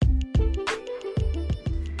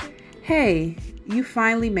Hey, you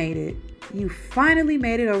finally made it. You finally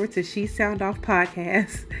made it over to She Sound Off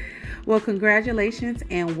podcast. Well, congratulations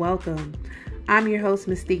and welcome. I'm your host,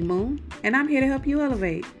 Mystique Moon, and I'm here to help you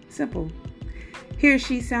elevate. Simple. Here at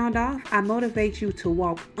She Sound Off, I motivate you to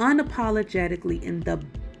walk unapologetically in the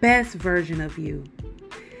best version of you.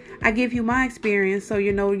 I give you my experience so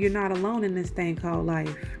you know you're not alone in this thing called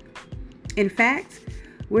life. In fact,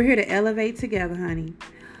 we're here to elevate together, honey.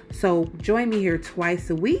 So join me here twice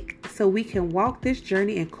a week so we can walk this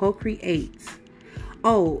journey and co-create.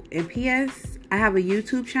 Oh, and P.S., I have a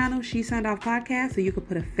YouTube channel, She Sound Off Podcast, so you can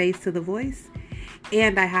put a face to the voice.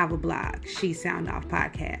 And I have a blog, She Sound Off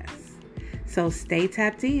Podcast. So stay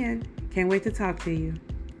tapped in. Can't wait to talk to you.